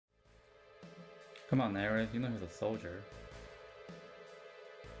Come on, Aerith, you know he's a soldier.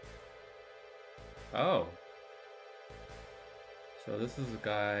 Oh. So this is the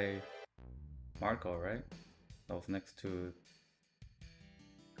guy, Marco, right? That was next to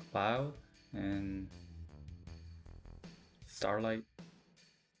Cloud and Starlight. I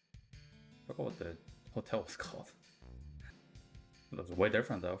forgot what the hotel was called. It looks way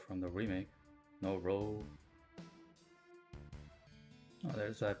different though from the remake. No road. Oh,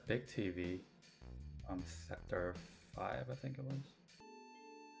 there's that big TV. Sector 5, I think it was.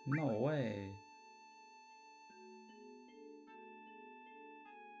 No way.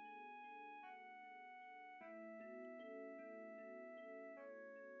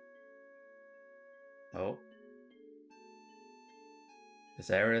 Oh. Is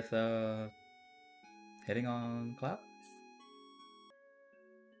Aerith hitting on Cloud?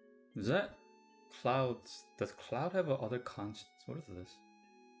 Is that Cloud's... Does Cloud have other conscience? What is this?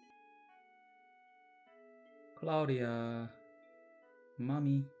 Claudia...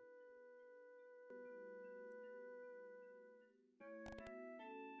 Mommy...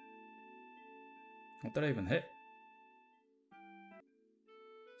 What did I even hit?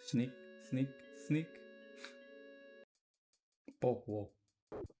 Sneak, sneak, sneak. Oh, whoa.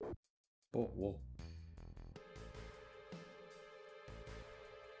 Oh, whoa.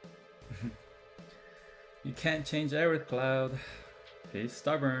 You can't change Aerith, Cloud. He's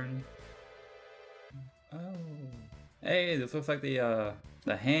stubborn. Oh. Hey, this looks like the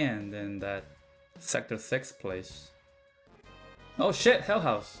hand in that Sector 6 place. Oh shit, Hell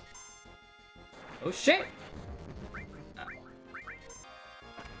House. Oh shit!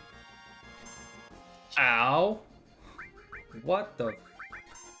 Ow! What the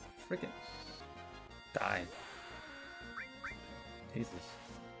freaking... Die. Jesus.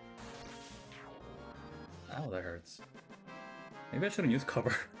 Ow, that hurts. Maybe I shouldn't use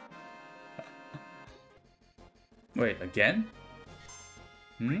cover. Wait, again?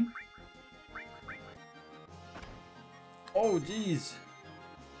 Hmm? Oh, jeez!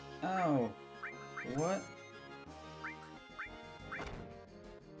 Ow. What?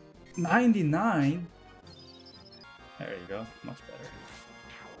 99? There you go, much better.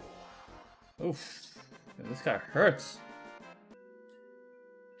 Oof, this guy hurts.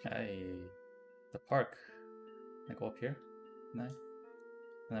 Hey, the park. Can I go up here? Can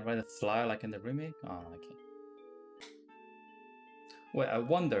I ride a slide like in the remake? Oh, I can't. Wait, I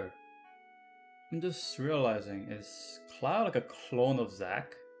wonder. I'm just realizing, is Cloud like a clone of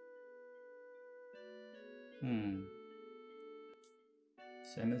Zack?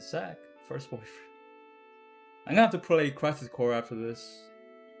 Same as Zack, first boyfriend. I'm gonna have to play Crisis Core after this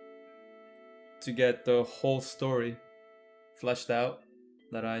to get the whole story fleshed out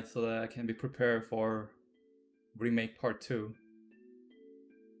so that I can be prepared for remake part 2.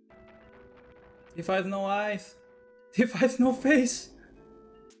 Tifa has no eyes. Tifa has no face.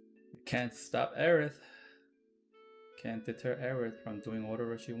 Can't stop Aerith. Can't deter Aerith from doing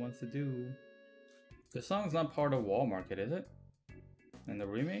whatever she wants to do. The song's not part of Wall Market, is it? In the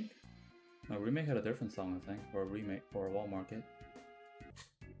remake? No, remake had a different song, I think, or a remake for Wall Market.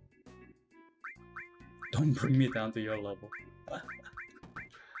 Don't bring me down to your level.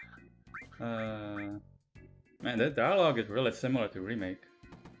 Man, the dialogue is really similar to remake.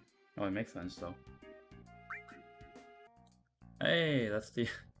 Oh, it makes sense though. Hey, that's the...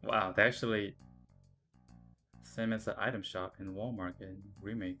 Wow, they actually... Same as the item shop in Walmart in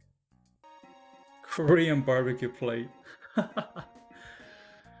remake. Korean barbecue plate. Korean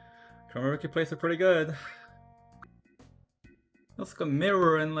barbecue plates are pretty good. Looks like a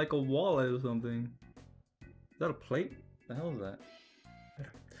mirror and like a wallet or something. Is that a plate? The hell is that?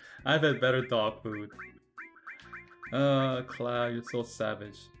 I've had better dog food. Cloud, you're so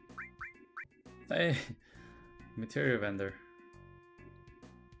savage. Hey, material vendor.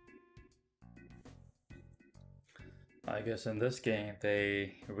 I guess in this game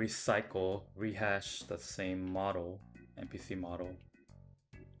they rehash the same model, NPC model.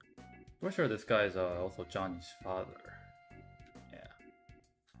 Pretty sure this guy is also Johnny's father. Yeah.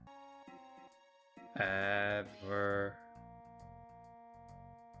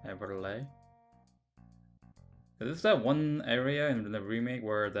 Everlay? Is this that one area in the remake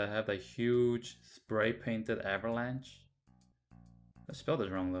where they have a huge spray painted avalanche? I spelled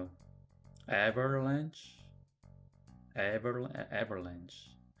it wrong though. Avalanche? Avalanche.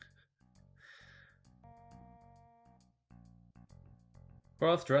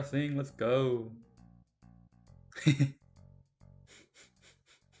 Cross-dressing, let's go.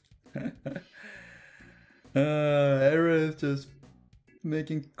 Aerith just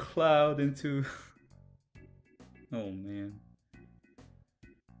making Cloud into... Oh man.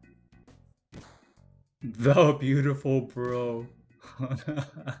 The beautiful bro.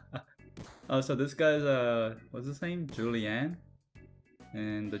 Oh, so this guy's what's his name? Julianne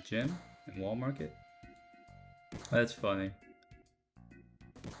in the gym in Walmart. That's funny.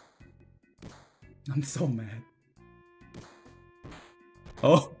 I'm so mad.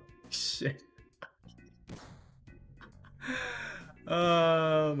 Oh shit.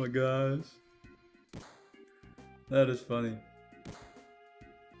 Oh my gosh. That is funny.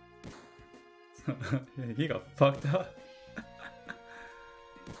 He got fucked up.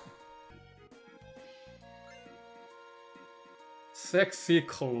 Sexy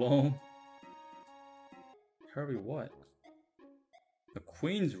cologne. Hurry what? The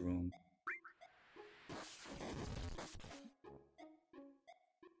queen's room.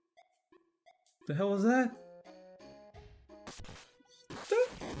 The hell was that? The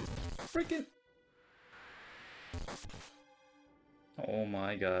freaking. Oh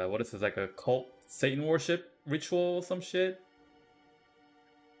my god, what is this, like a cult Satan worship ritual or some shit?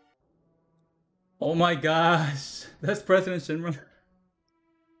 Oh my gosh, that's President Shinra.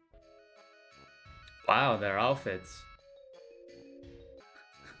 Wow, their outfits.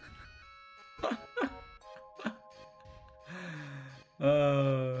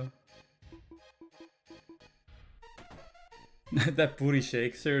 That booty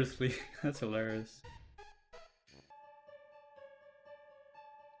shake, seriously, that's hilarious.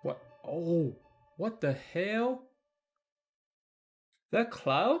 What? Oh, what the hell? That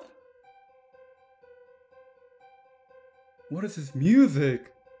Cloud? What is this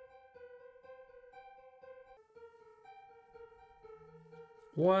music?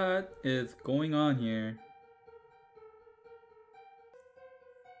 What is going on here?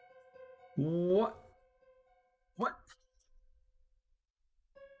 What? What?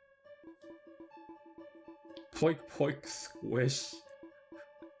 Poik poik squish.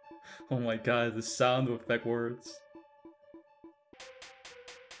 Oh my god, the sound effect words.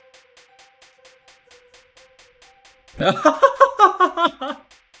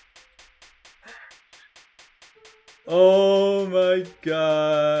 Oh my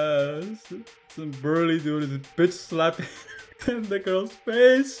gosh. Some burly dude is bitch slapping in the girl's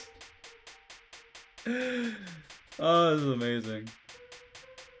face. Oh, this is amazing.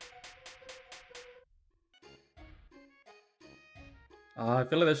 I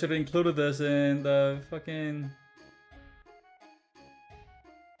feel like I should have included this in the fucking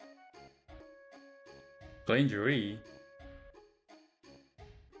lingerie.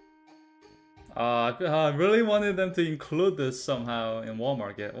 I really wanted them to include this somehow in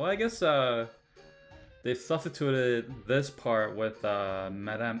Walmart. Well, I guess they substituted this part with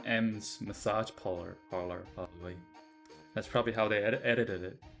Madame M's massage parlor probably. That's probably how they edited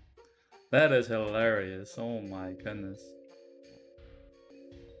it. That is hilarious. Oh my goodness.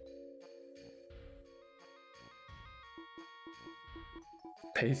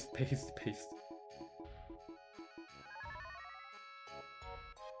 Paste, paste, paste.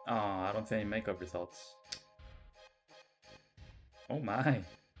 Oh, I don't see any makeup results. Oh my.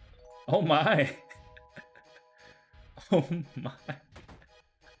 Oh my. Oh my.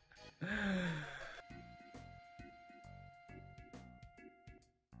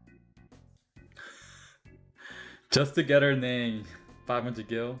 Just to get her name. 500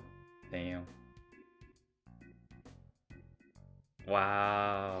 gil? Damn.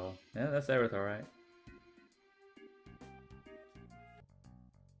 Wow. Yeah, that's Aerith, alright.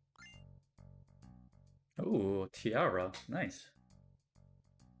 Ooh, tiara. Nice.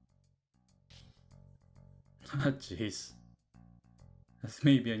 Jeez. That's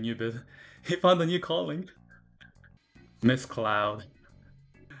maybe a new bit. He found a new calling. Miss Cloud.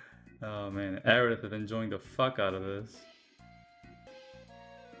 Oh man, Aerith is enjoying the fuck out of this.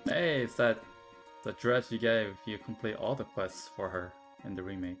 Hey, it's that the dress you gave if you complete all the quests for her in the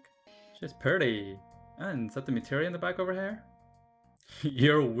remake. She's pretty. And is that the material in the back of her hair?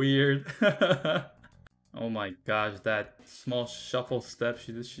 You're weird. Oh my gosh, that small shuffle step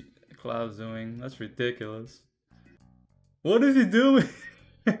Cloud's doing. That's ridiculous. What is he doing?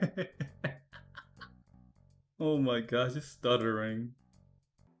 Oh my gosh, he's stuttering.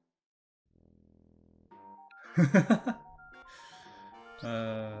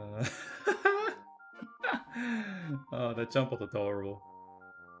 Oh, that jump was adorable.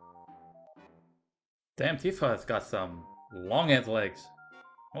 Damn, Tifa has got some long ass legs.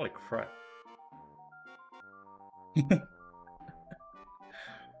 Holy crap.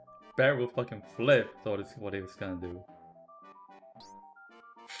 Bear will fucking flip, so that's what he was gonna do.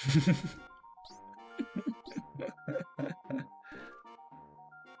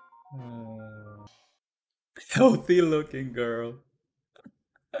 Healthy looking girl.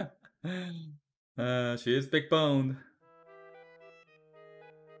 She is big boned.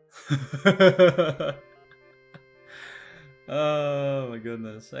 Oh my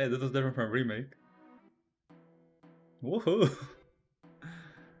goodness. Hey, this is different from remake. Woohoo!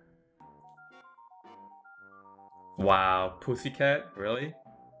 Wow, Pussycat? Really?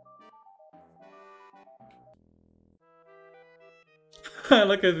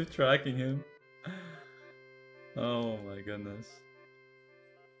 Look at it tracking him. Oh my goodness.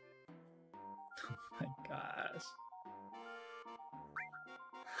 Oh my gosh.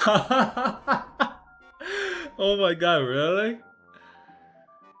 Oh my god, really?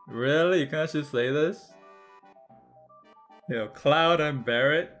 Really? You can actually say this? Yo, Cloud and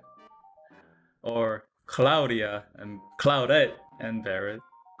Barrett? Or Claudia and Claudette and Barrett?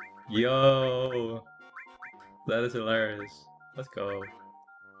 Yo! That is hilarious. Let's go.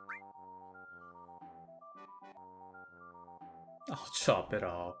 I'll chop it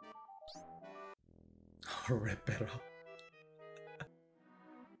off. I'll rip it off.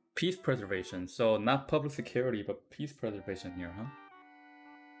 Peace preservation. So not public security, but peace preservation here, huh?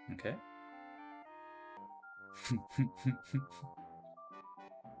 Okay.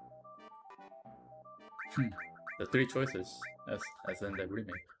 The three choices, as in the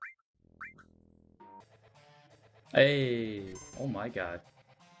remake. Hey! Oh my god.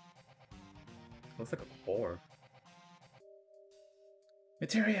 Looks like a core.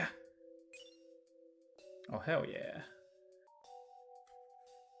 Materia! Oh hell yeah.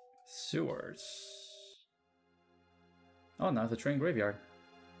 Sewers. Oh, now it's a train graveyard.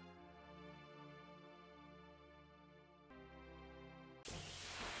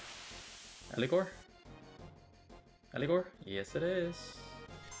 Eligor? Eligor? Yes it is.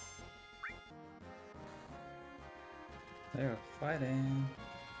 They're fighting.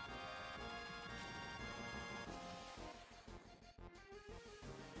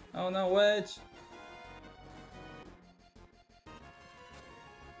 Oh no, Wedge!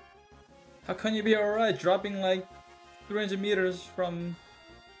 How can you be alright dropping like 300 meters from...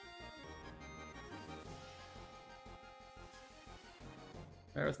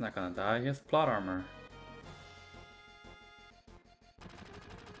 Barrett's not gonna die, he has plot armor.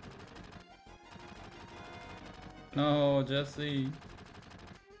 No, Jesse.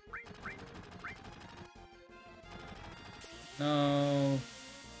 No.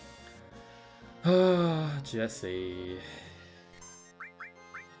 Ah, Jesse.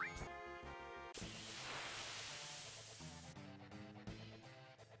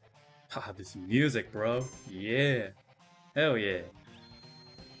 Ah, this music, bro. Yeah. Hell yeah.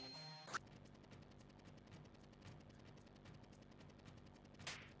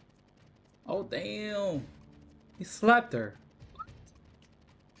 Oh, damn. He slapped her.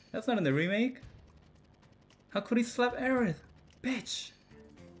 That's not in the remake. How could he slap Aerith? Bitch.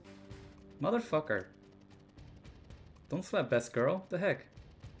 Motherfucker. Don't slap best girl. The heck?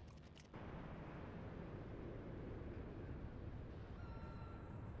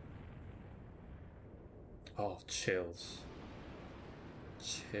 Oh, chills.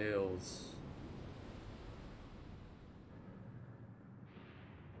 Chills.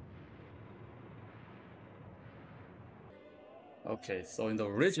 Okay, so in the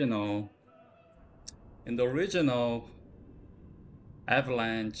original,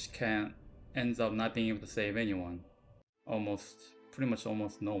 Avalanche ends up not being able to save anyone. Pretty much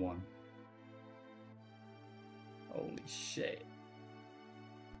almost no one. Holy shit.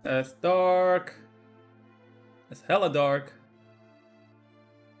 That's dark. It's hella dark.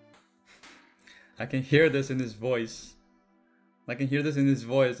 I can hear this in his voice. I can hear this in his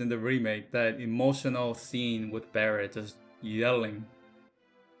voice in the remake, that emotional scene with Barrett just yelling.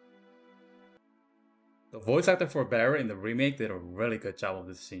 The voice actor for Barrett in the remake did a really good job of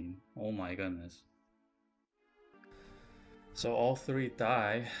this scene. Oh my goodness. So all three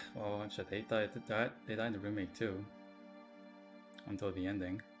die. Well, actually, they died in the remake too. Until the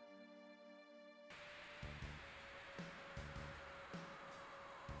ending.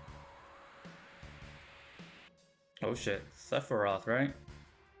 Oh shit, Sephiroth, right?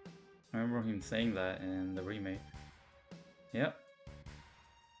 I remember him saying that in the remake. Yep.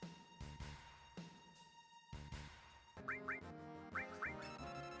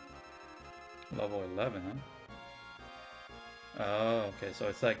 Level 11, huh? Oh, okay, so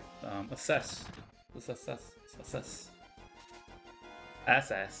it's like, assess. Let's assess. Assess.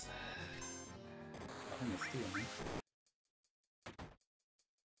 Assess. I think it's stealing.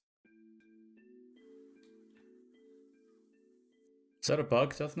 Is that a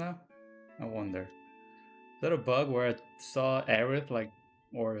bug just now? I wonder. Is that a bug where I saw Aerith, like,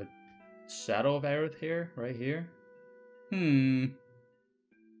 or a shadow of Aerith here, right here?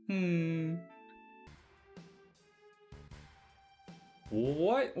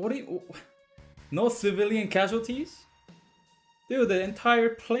 What? What do you... No civilian casualties? Dude, the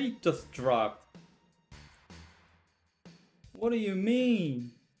entire plate just dropped. What do you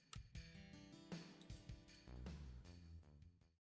mean?